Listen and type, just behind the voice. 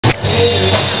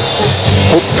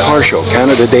Marshall,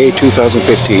 Canada Day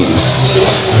 2015.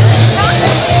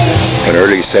 An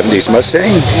early 70s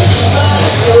Mustang.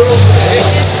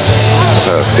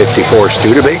 54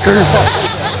 Studebaker.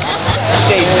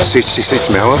 66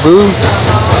 Malibu.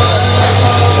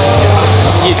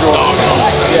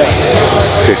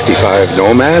 55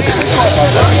 Nomad.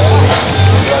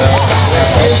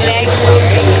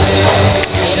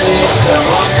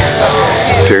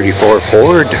 34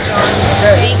 Ford.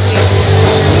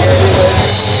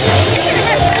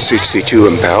 62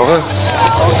 Impala.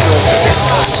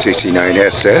 69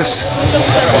 SS.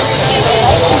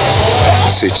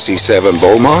 67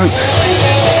 Beaumont.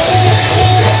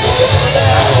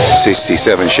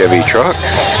 67 Chevy truck.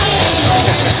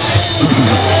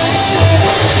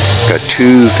 Got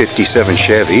two 57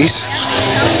 Chevys.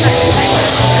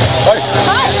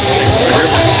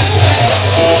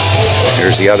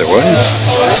 Here's the other one.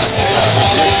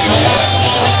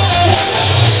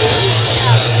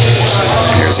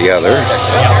 Here's the other.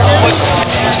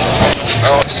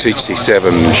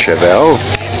 67 Chevelle.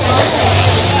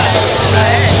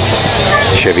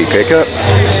 Chevy pickup.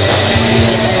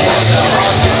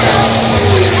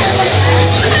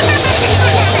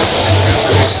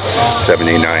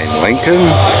 79 Lincoln.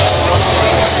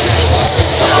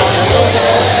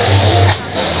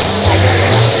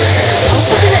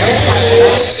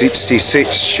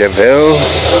 66 Chevelle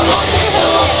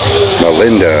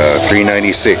Melinda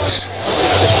 396.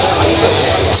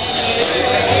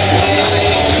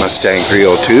 Mustang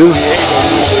 302.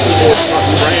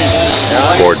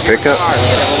 Ford pickup.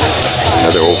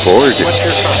 Another old Ford.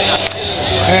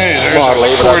 Hey, there's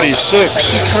a 46.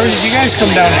 Did you guys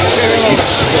come down here?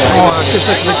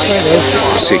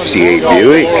 68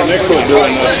 Buick.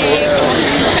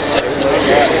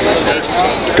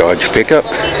 Dodge pickup.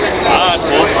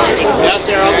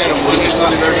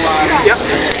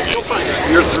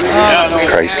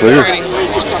 Chrysler.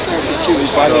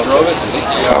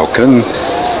 Falcon.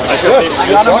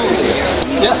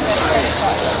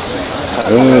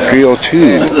 302.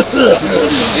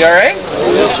 You alright?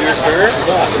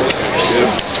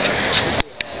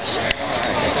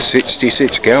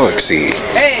 66 Galaxy.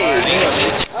 Hey!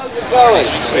 How's it going?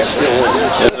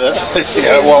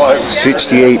 Yeah, well,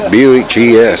 68 Buick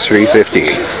GS 350.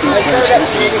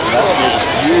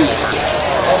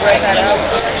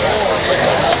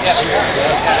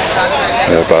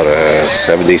 About a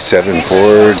 77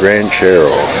 Ford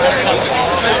Ranchero.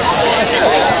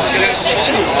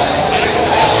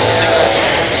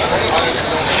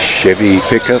 Chevy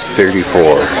pickup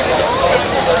 34.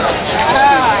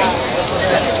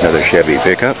 Another Chevy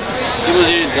pickup.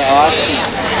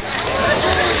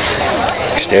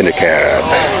 Extended cab.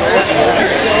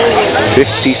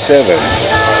 57.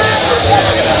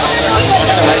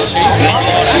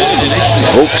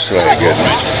 Volkswagen.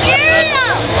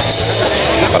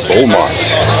 A Beaumont.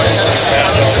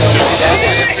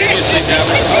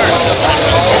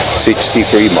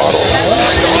 63 model.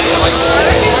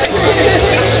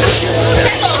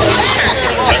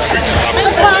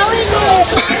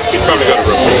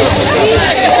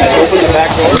 Open the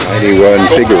back door. 91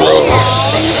 Figaro.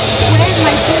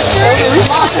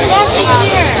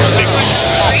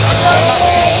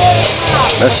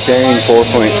 Mustang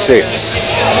 4.6.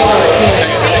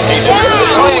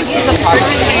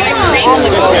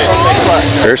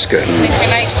 Erskine.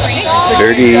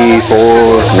 30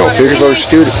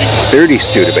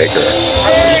 Studebaker.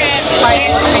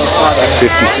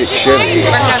 56 Chevy.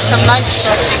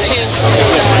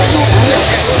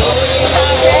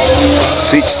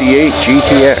 68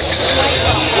 GTX.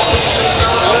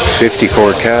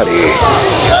 54 Caddy.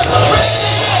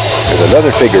 There's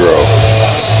another Figaro.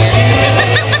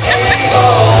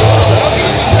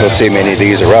 Don't see many of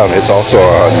these around. It's also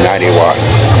a 90 watt.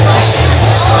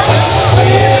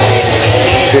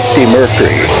 50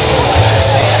 Mercury.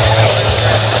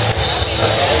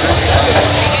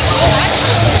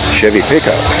 Chevy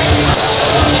pickup.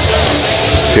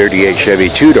 38 Chevy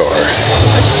two-door.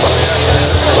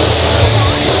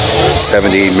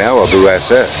 70 Malibu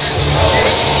SS.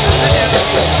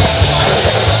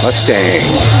 Mustang.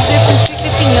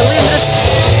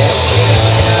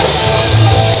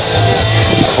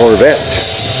 Corvette.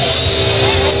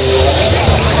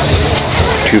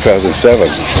 2007.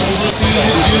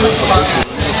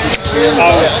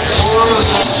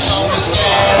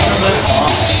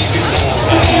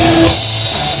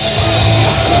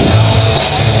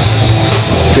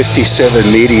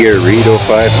 '57 Meteor Rito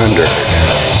 500.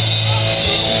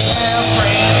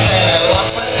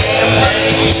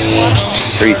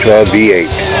 .312 V8.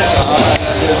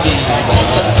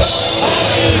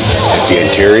 The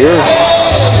interior.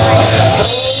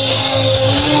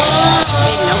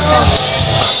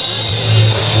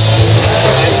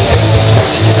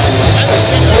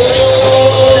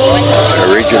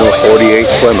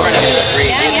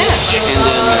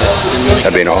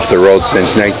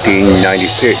 since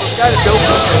 1996.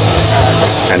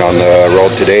 And on the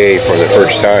road today for the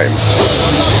first time.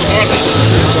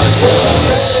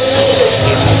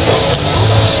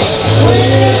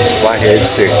 Flathead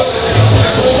 6.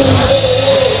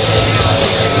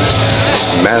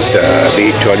 Mazda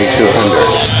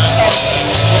V2200.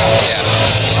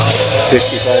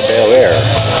 55 Bel Air.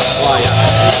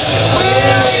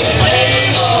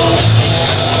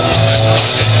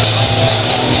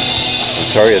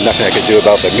 Sorry, there's nothing I could do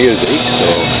about the music, so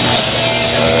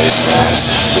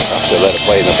just have to let it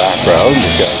play in the background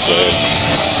because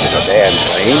there's a band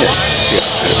playing.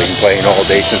 They've been playing all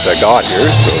day since I got here,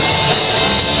 so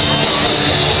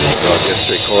I'll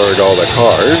just record all the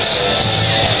cars.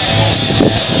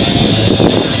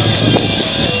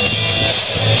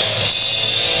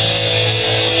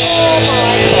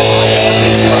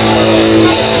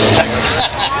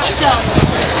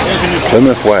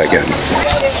 Plymouth wagon.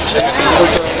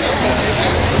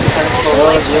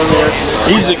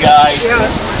 He's the guy.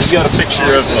 He's got a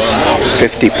picture of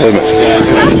 50 Plymouth.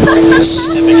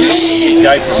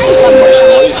 guy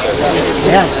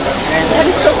Yes. That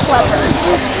is so clever.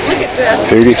 Look at that.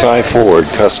 35 Ford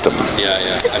Custom. Yeah.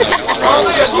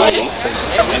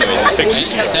 Anyway, the picture.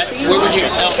 Where would you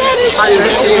sell it?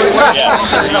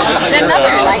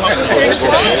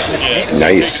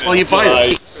 Nice. Well, you buy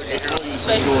it.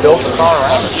 Built the car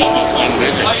around it.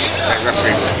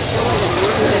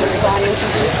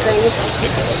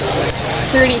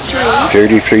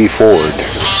 33 Ford.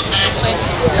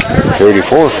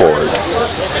 34 Ford.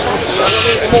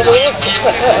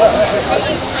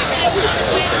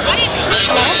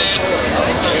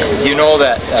 You know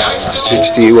that,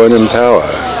 61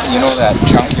 Impala. you know that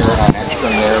junkyard on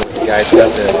Edgecombe there where the guy's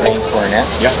got the thing for an net?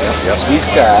 Yeah. He's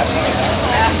got,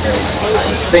 I'm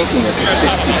thinking it's a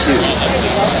 62.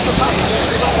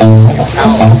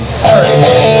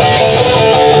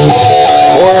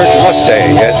 Ford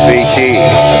Mustang SVT.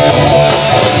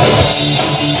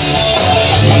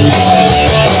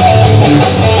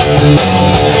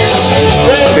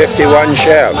 '51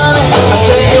 Chev.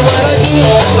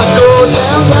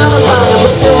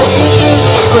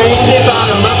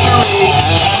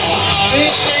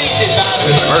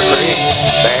 Mercury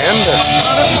Band.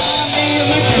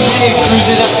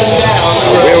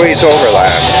 Willie's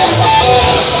Overland.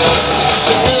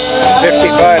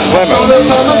 55 Plymouth.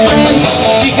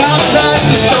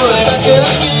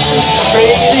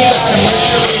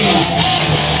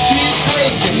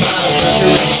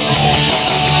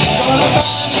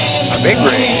 A big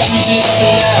ring.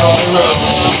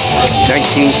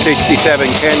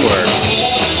 1967 Kenworth.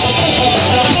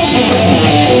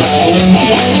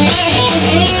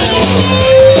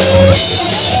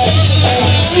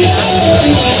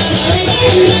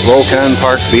 Volcan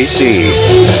Park, BC.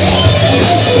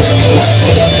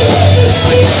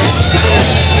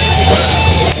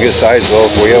 Look at the size of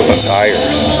those wheels and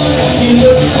tires.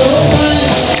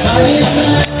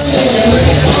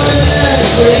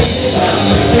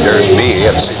 There's me,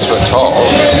 I'm 6 foot tall.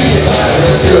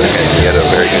 So I can't get a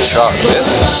very good shot of it.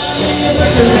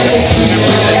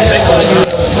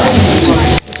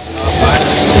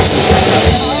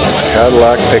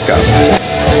 Cadillac pickup.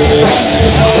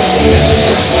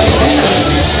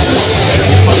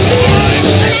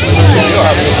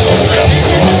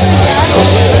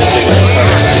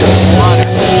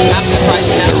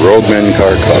 The Roadman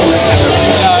Car Club.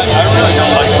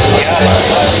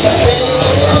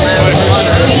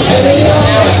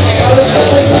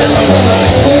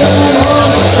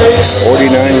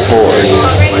 49 Ford.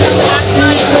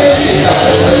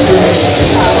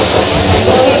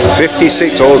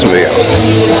 56 Oldsmobile.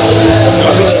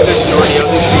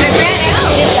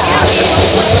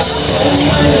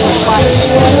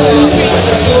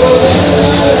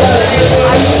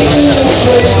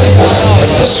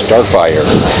 Starfire.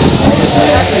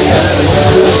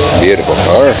 Beautiful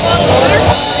car.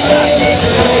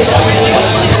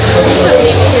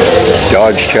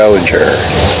 Dodge Challenger.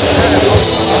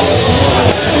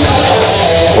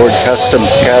 Ford Custom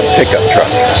Cab pickup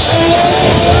truck.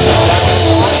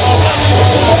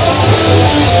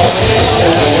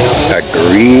 A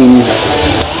green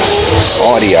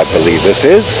Audi, I believe this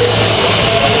is.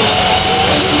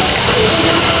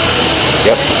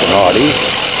 Yep, it's an Audi.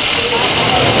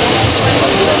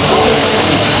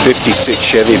 56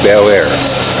 Chevy Bel Air.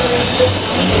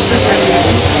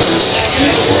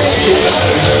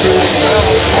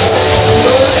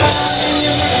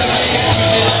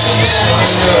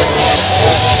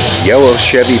 Yellow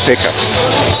Chevy pickup.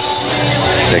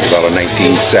 I think about a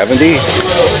 1970.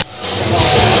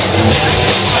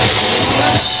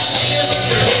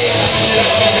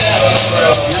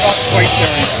 You're not quite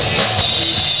there.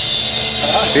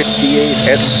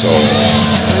 58 Esso.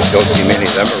 Don't see many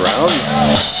of them around.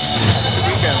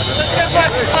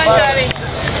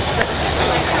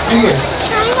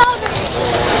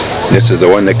 This is the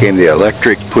one that came the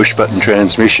electric push-button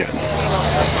transmission.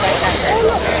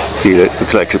 See, that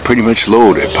looks like it's pretty much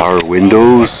loaded. Power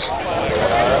windows.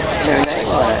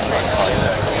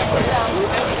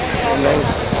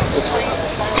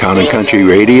 Town and Country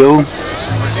radio.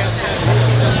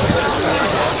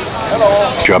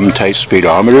 Drum type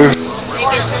speedometer.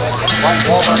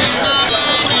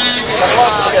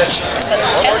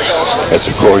 That's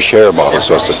a Corsair model,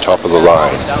 so it's the top of the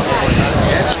line.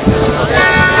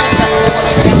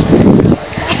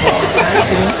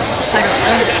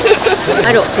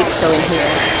 I don't think so in here.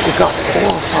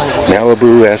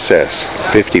 Malibu SS,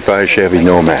 55 Chevy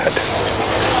Nomad.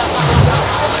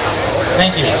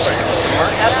 Thank you.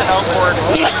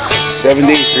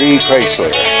 73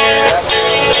 Chrysler.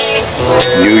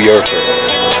 New Yorker.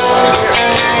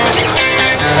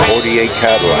 48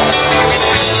 Cadillac.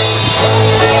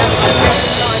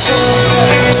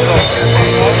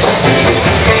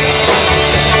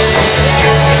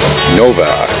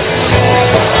 Nova.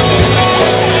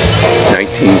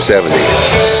 1970.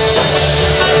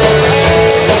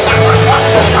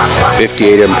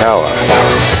 58 Impala.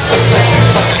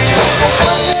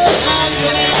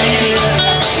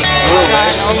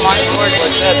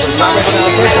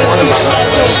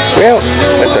 Well,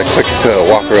 that's a quick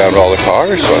walk around all the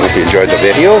cars, so I hope you enjoyed the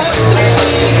video.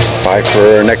 Bye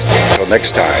for till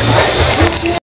next time.